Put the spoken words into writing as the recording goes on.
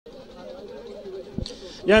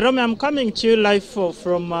Yeah, Romy, I'm coming to you live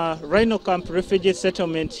from Rhino Camp Refugee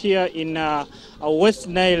Settlement here in West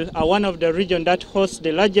Nile, one of the regions that hosts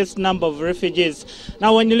the largest number of refugees.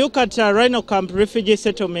 Now, when you look at Rhino Camp Refugee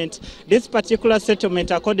Settlement, this particular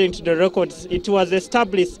settlement, according to the records, it was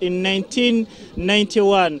established in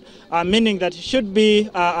 1991, meaning that it should be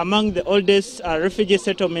among the oldest refugee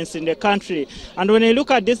settlements in the country. And when you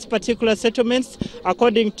look at this particular settlement,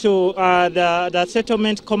 according to the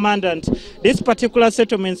settlement commandant, this particular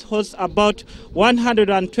settlement hosts about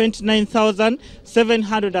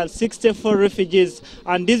 129,764 refugees,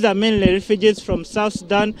 and these are mainly refugees from South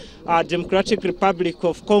Sudan, Democratic Republic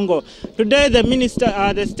of Congo. Today,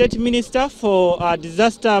 the State Minister for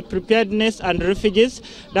Disaster Preparedness and Refugees,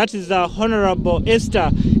 that is Honorable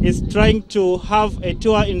Esther, is trying to have a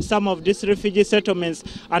tour in some of these refugee settlements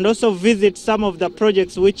and also visit some of the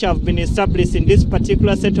projects which have been established in these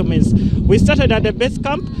particular settlements. We started at the base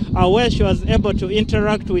camp where she was able to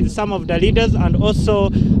interact with some of the leaders and also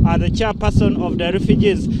the chairperson of the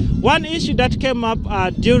refugees. One issue that came up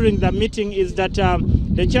during the meeting is that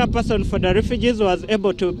the chairperson for the refugees was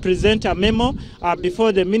able to present a memo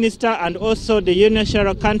before the minister and also the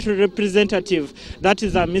UNHCR country representative, that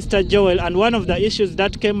is Mr. Joel. And one of the issues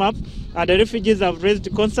that came up, the refugees have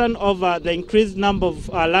raised concern over the increased number of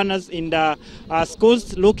learners in the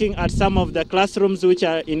schools, looking at some of the classrooms which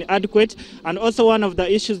are inadequate. And also one of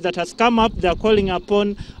the issues that has come up, they are calling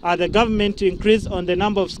upon the government to increase on the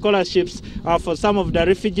number of scholarships for some of the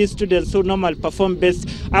refugee students who normally perform best.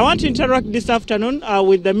 I want to interact this afternoon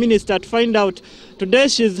with the minister to find out. Today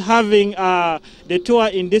she's having the tour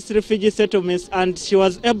in these refugee settlements, and she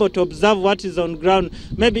was able to observe what is on ground.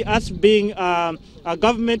 Maybe us being a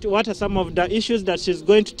government, what are some of the issues that she's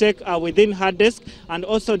going to take within her desk and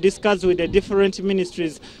also discuss with the different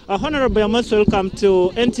ministries. Honorable, you're most welcome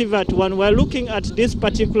to NTV at 1. We're looking at this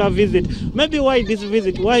particular visit. Maybe why this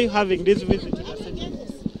visit? Why are you having this visit?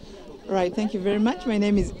 Right, thank you very much. My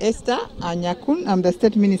name is Esther Anyakun. I'm the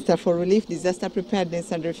State Minister for Relief, Disaster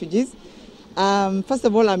Preparedness and Refugees. First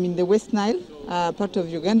of all, I'm in the West Nile, part of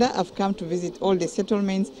Uganda. I've come to visit all the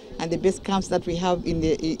settlements and the base camps that we have in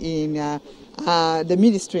the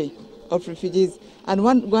Ministry of Refugees. And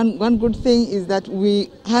one good thing is that we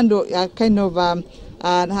handle a kind of a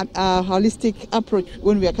holistic approach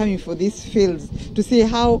when we are coming for these fields to see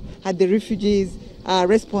how had the refugees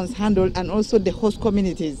response handled, and also the host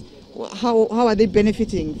communities. How are they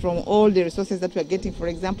benefiting from all the resources that we are getting, for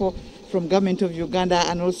example, from government of Uganda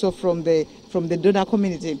and also from the donor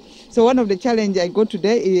community. So one of the challenges I got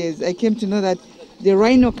today is I came to know that the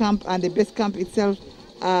Rhino camp and the base camp itself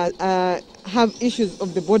have issues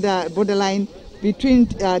of the borderline between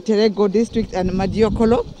Terego district and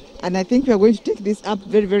Madiokolo, and I think we are going to take this up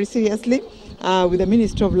very, very seriously with the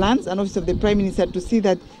Minister of Lands and Office of the Prime Minister to see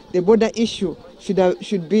that the border issue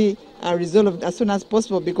should be resolved as soon as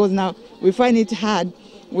possible, because now we find it hard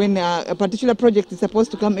when a particular project is supposed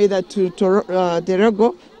to come either to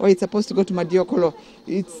Terego or it's supposed to go to Madiokolo.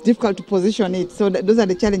 It's difficult to position it. So those are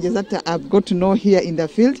the challenges that I've got to know here in the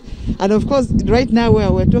field. And of course, right now where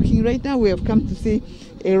we're talking right now, we have come to see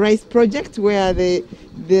a rice project where the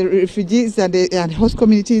refugees and host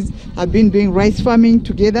communities have been doing rice farming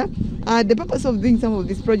together. The purpose of doing some of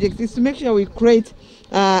these projects is to make sure we create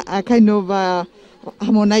a kind of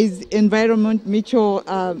harmonized environment, mutual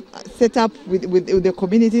setup with the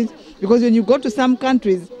communities. Because when you go to some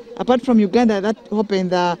countries, apart from Uganda, that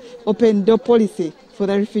opened the open door policy for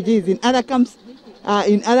the refugees. In other camps,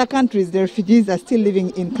 in other countries, the refugees are still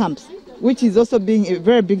living in camps, which is also being a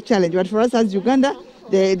very big challenge. But for us as Uganda,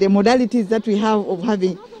 the modalities that we have of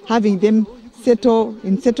having them settle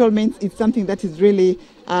in settlements is something that is really,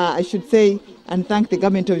 I should say, and thank the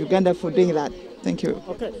government of Uganda for doing that. Thank you.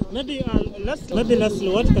 Okay, maybe lastly,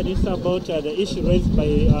 what can you say about the issue raised by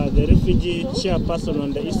the refugee chairperson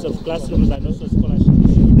on the issue of classrooms and also scholarships?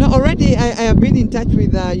 No, already I have been in touch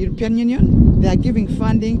with the European Union. They are giving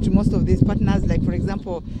funding to most of these partners, like for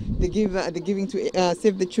example, they're giving to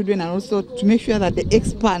Save the Children, and also to make sure that they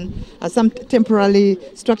expand some temporary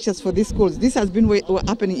structures for these schools. This has been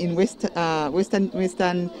happening in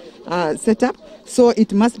Western setup, so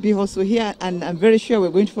it must be also here, and I'm very sure we're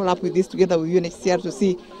going to follow up with this together with UNHCR to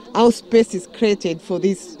see how space is created for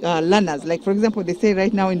these learners. Like for example, they say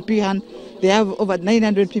right now in P1 they have over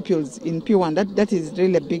 900 pupils in P1. That is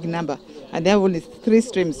really a big number, and they have only 3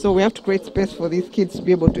 streams. So we have to create space for these kids to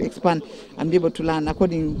be able to expand and be able to learn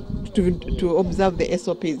according to observe the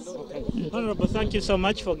SOPs. Okay. Honorable, thank you so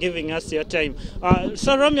much for giving us your time.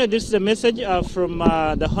 So, Romeo, this is a message from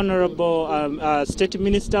the Honorable State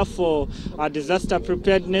Minister for Disaster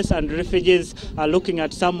Preparedness and Refugees, looking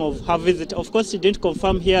at some of her visit. Of course, she didn't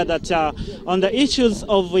confirm here that on the issues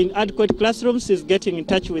of inadequate classrooms, she's getting in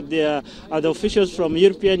touch with the officials from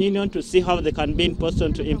European Union to see how they can be in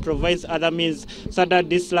person to improvise other means so that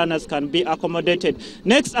these learners can be accommodated.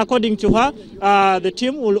 Next, according to her, the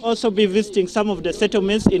team will also be visiting some of the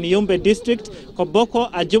settlements in Yumbe district,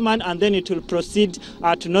 Koboko, Ajuman, and then it will proceed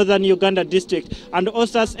to northern Uganda district. And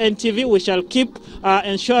also as NTV, we shall keep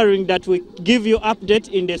ensuring that we give you update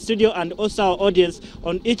in the studio and also our audience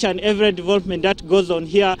on each and every development that goes on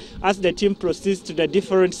here as the team proceeds to the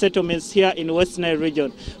different settlements here in West Nile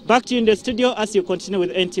region. Back to you in the studio as you continue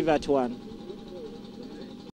with NTV at 1.